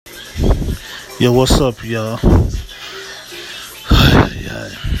Yo, what's up, y'all?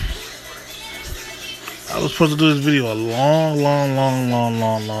 Yeah, I was supposed to do this video a long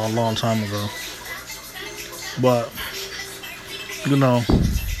time ago. But, you know,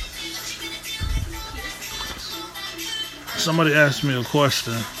 somebody asked me a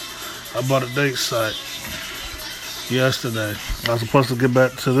question about a date site yesterday. I was supposed to get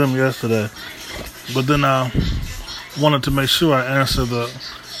back to them yesterday. But then I wanted to make sure I answered the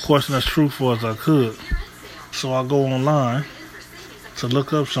question as truthful as I could. So I go online to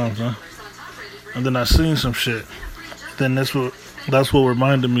look up something, and then I seen some shit. Then that's what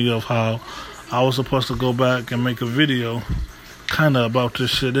reminded me of how I was supposed to go back and make a video kinda about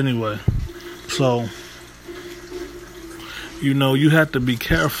this shit anyway. So, you know, you have to be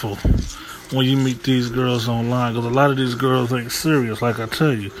careful when you meet these girls online, because a lot of these girls ain't serious, like I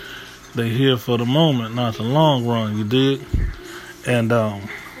tell you. They here for the moment, not the long run, you dig? And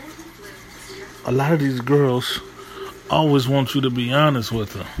a lot of these girls always want you to be honest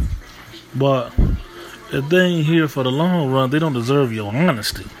with them. But if they ain't here for the long run, they don't deserve your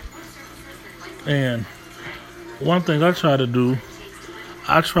honesty. And one thing I try to do,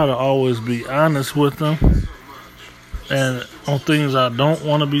 I try to always be honest with them. And on things I don't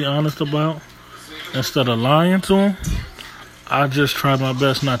want to be honest about, instead of lying to them, I just try my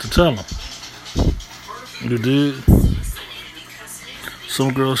best not to tell them. You dig?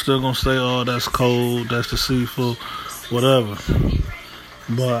 Some girls still gonna say, oh, that's cold, that's deceitful, whatever.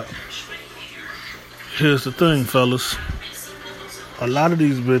 But here's the thing, fellas. A lot of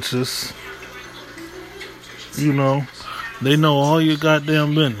these bitches, you know, they know all your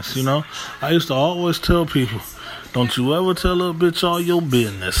goddamn business, you know. I used to always tell people, don't you ever tell a bitch all your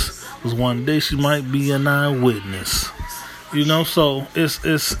business, because one day she might be an eyewitness. You know, so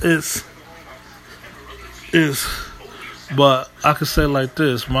it's but I could say like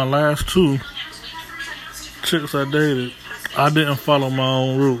this, my last two chicks I dated, I didn't follow my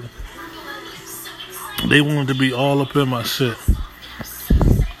own rule. They wanted to be all up in my shit.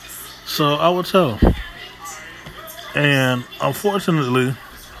 So I would tell them. And unfortunately,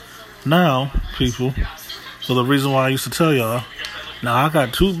 now, people, so the reason why I used to tell y'all, now I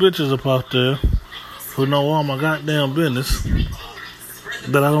got two bitches up out there who know all my goddamn business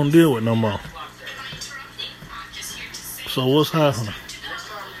that I don't deal with no more. So what's happening?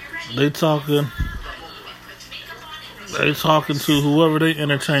 They talking to whoever they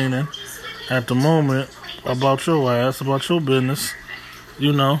entertaining at the moment about your ass, about your business,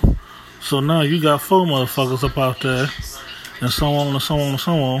 you know. So now you got four motherfuckers up out there, and so on and so on and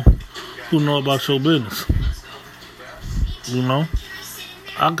so on, who know about your business. You know,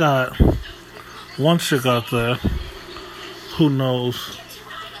 I got one chick out there who knows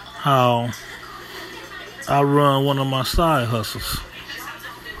how I run one of my side hustles.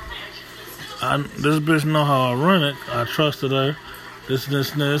 This bitch know how I run it. I trusted her. This.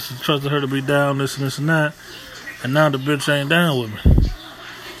 Trusted her to be down, this and that. And now the bitch ain't down with me.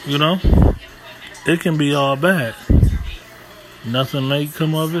 You know? It can be all bad. Nothing may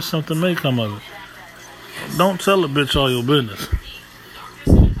come of it. Something may come of it. Don't tell a bitch all your business.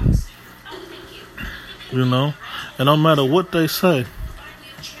 You know? And no matter what they say,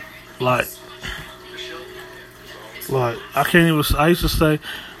 like I can't even, I used to say,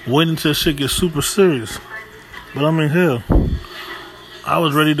 wait until shit gets super serious. But I mean, hell, I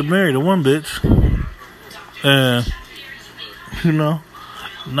was ready to marry the one bitch. And, you know,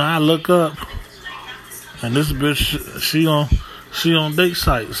 now I look up, and this bitch, she on date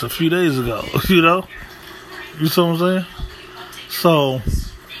sites a few days ago, you know? You see what I'm saying? So,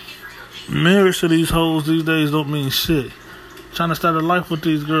 marriage to these hoes these days don't mean shit. Trying to start a life with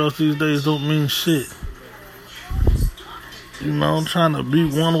these girls these days don't mean shit. You know, trying to be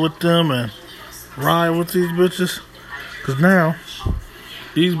one with them and ride with these bitches. Because now,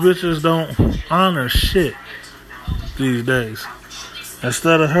 these bitches don't honor shit these days.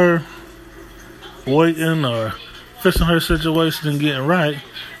 Instead of her waiting or fixing her situation and getting right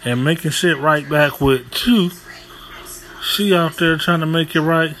and making shit right back with you, she out there trying to make it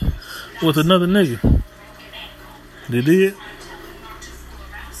right with another nigga. They did.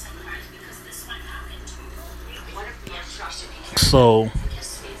 So,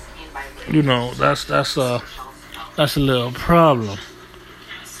 you know, that's a little problem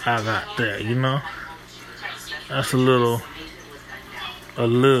I got there, you know. That's a little,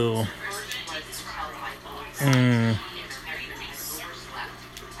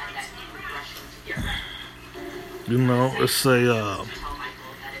 you know, it's a,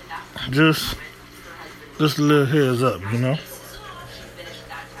 just a little heads up, you know.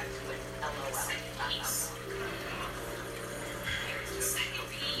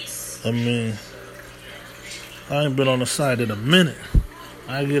 I mean, I ain't been on the site in a minute.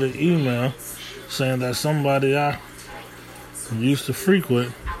 I get an email saying that somebody I used to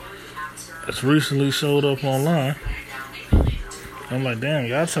frequent has recently showed up online. I'm like, damn,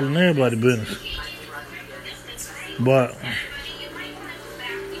 y'all telling everybody business. But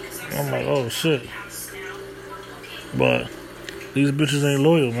I'm like, oh shit. But these bitches ain't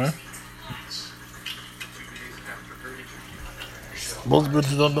loyal, man. Most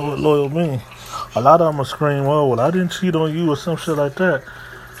bitches don't know what loyal means. A lot of them will scream, oh, well, I didn't cheat on you or some shit like that.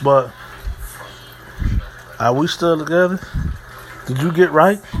 But are we still together? Did you get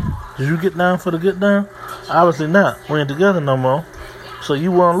right? Did you get down for the get down? Obviously not. We ain't together no more. So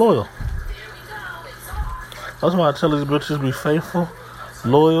you weren't loyal. That's why I tell these bitches be faithful,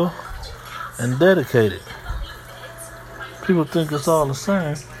 loyal, and dedicated. People think it's all the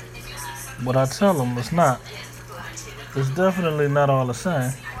same, but I tell them it's not. It's definitely not all the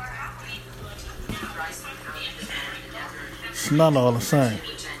same. It's not all the same.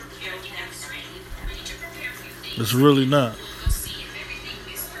 It's really not.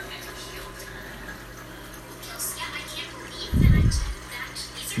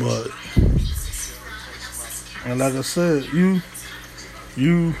 But, and like I said, you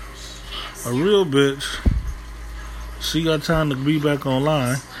a real bitch. She got time to be back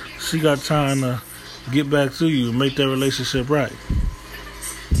online. She got time to get back to you and make that relationship right.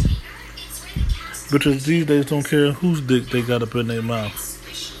 Bitches these days don't care whose dick they got up in their mouth.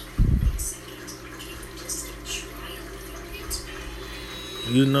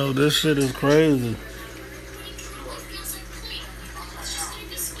 You know, this shit is crazy.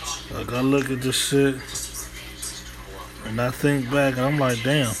 Like, I look at this shit and I think back and I'm like,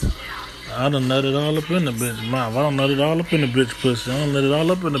 damn, I done nutted all up in the bitch mouth. I done nutted all up in the bitch pussy. I done nutted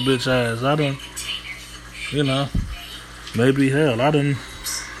all up in the bitch ass. I done, you know, maybe hell, I done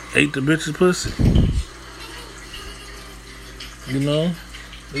ate the bitch's pussy. You know,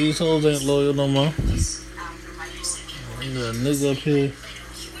 these hoes ain't loyal no more. You got a nigga up here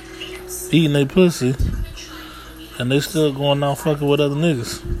eating they pussy and they still going out fucking with other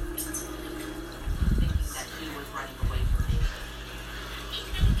niggas.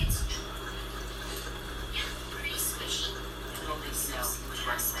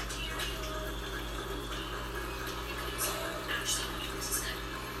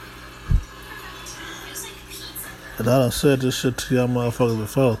 And I done said this shit to y'all motherfuckers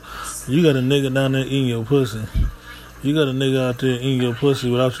before. You got a nigga down there eating your pussy. You got a nigga out there eating your pussy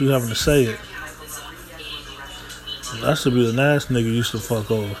without you having to say it. That should be the last nigga you should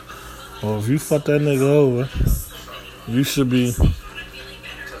fuck over. Or if you fuck that nigga over, you should be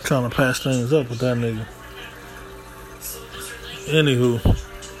trying to patch things up with that nigga. Anywho.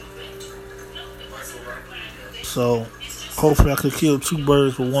 So, hopefully I could kill 2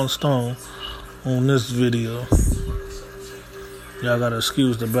 birds with 1 stone on this video. Y'all gotta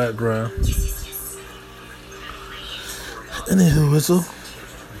excuse the background. Anywho, whistle.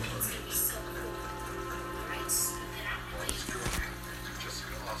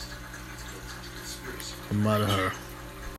 I'm out of her.